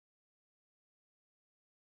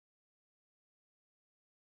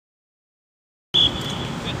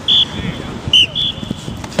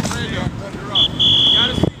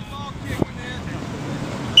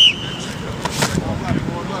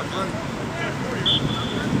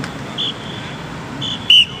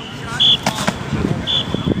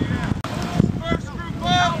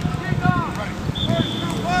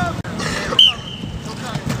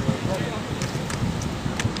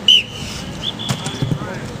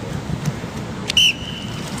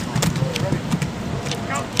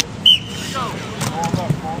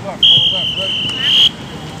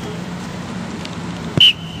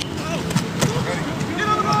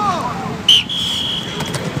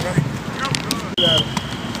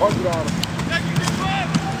Punch it on him.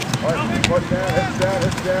 All right, punch down, hips down,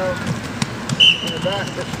 hips down. In the back,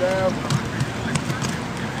 hips down.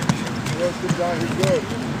 Good, John, he's good.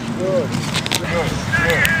 Good. Good.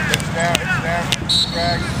 Hips down,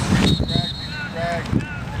 drag, drag.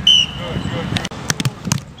 Good, good, good.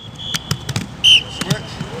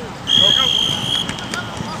 Switch. Go.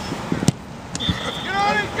 Get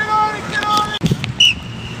on it, get on it, get on it!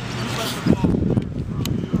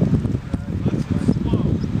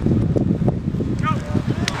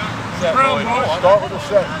 Set, start with a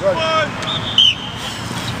set, ready.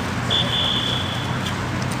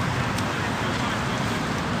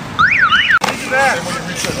 That. When you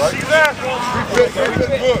reset, right? See that? Refit,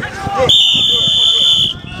 good.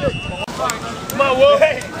 Come on, Will.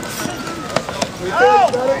 Hey.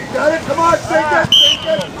 Got it, come on, take it.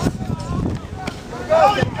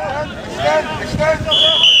 Go.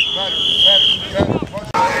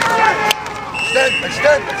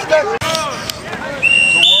 Extend. Extend.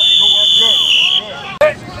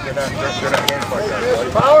 Good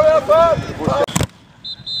work. Power up. Roll.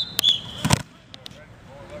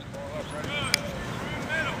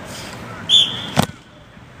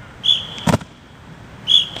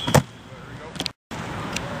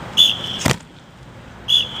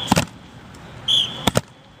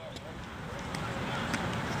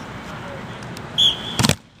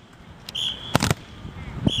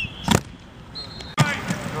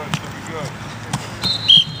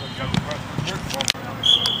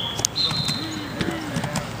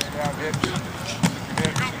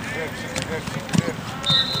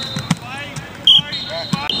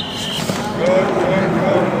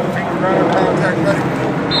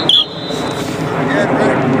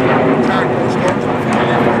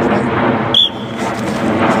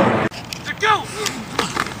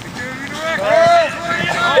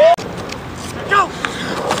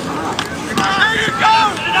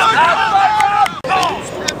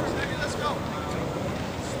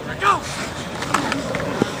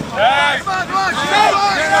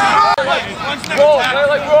 There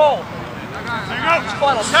you go.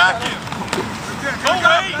 Final attack him. Go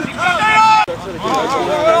away.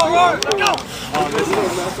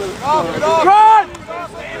 Run!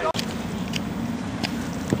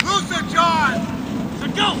 Loose it, John. So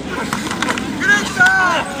go. Get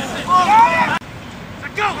inside. So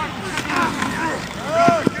go.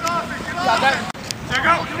 Get off it. Get off it. So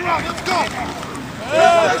go. Come on, let's go.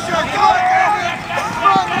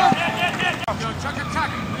 Chuck it, chuck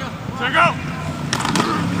it. So go.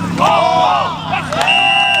 Oh!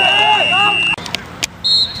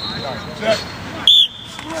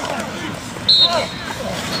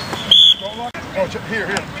 Here,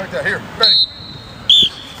 check that, here, ready.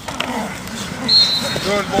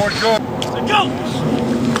 Good, boy, good. Let's go!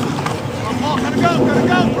 Gotta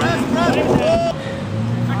go, press.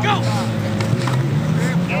 Let's go!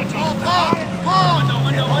 Paul!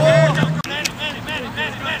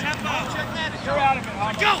 You're out of it,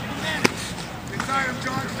 let's go! Inside him,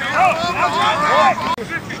 John.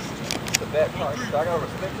 The back part, start over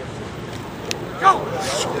sticker. Go!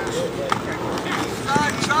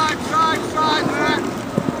 Side, man.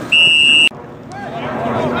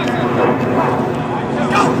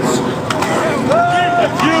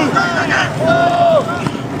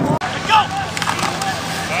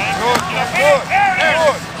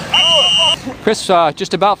 Chris,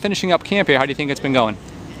 just about finishing up camp here. How do you think it's been going? I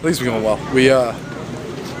think it's been going well. We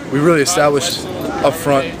really established up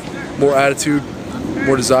front more attitude,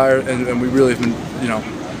 more desire, and we really have been,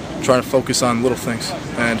 trying to focus on little things.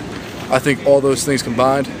 And I think all those things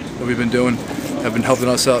combined that we've been doing have been helping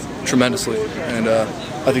us out tremendously. And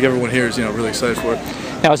I think everyone here is, really excited for it.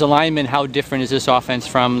 Now, as a lineman, how different is this offense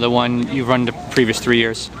from the one you've run the previous 3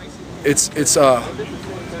 years? It's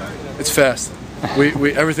fast.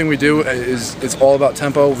 Everything we do it's all about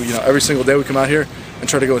tempo. Every single day we come out here and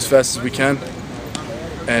try to go as fast as we can.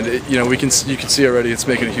 And you can see already it's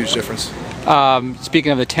making a huge difference.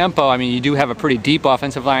 Speaking of the tempo, I mean, you do have a pretty deep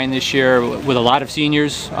offensive line this year with a lot of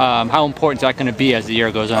seniors. How important is that going to be as the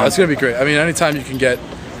year goes on? It's going to be great. I mean, anytime you can get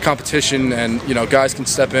competition and guys can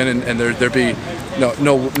step in and there be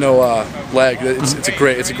no lag, it's a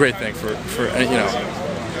great thing for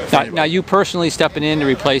Now, you personally stepping in to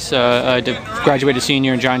replace the graduated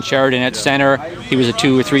senior John Sheridan at center. He was a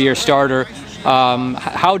 2 or 3 year starter.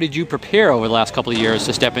 How did you prepare over the last couple of years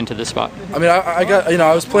to step into this spot? I mean,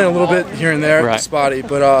 I was playing a little bit here and there, spotty,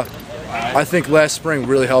 but I think last spring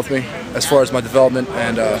really helped me as far as my development,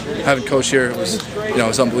 and having coach here was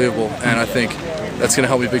unbelievable, and I think that's going to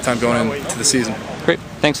help me big time going into the season. Great.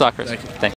 Thanks a lot, Chris. Thank you. Thanks.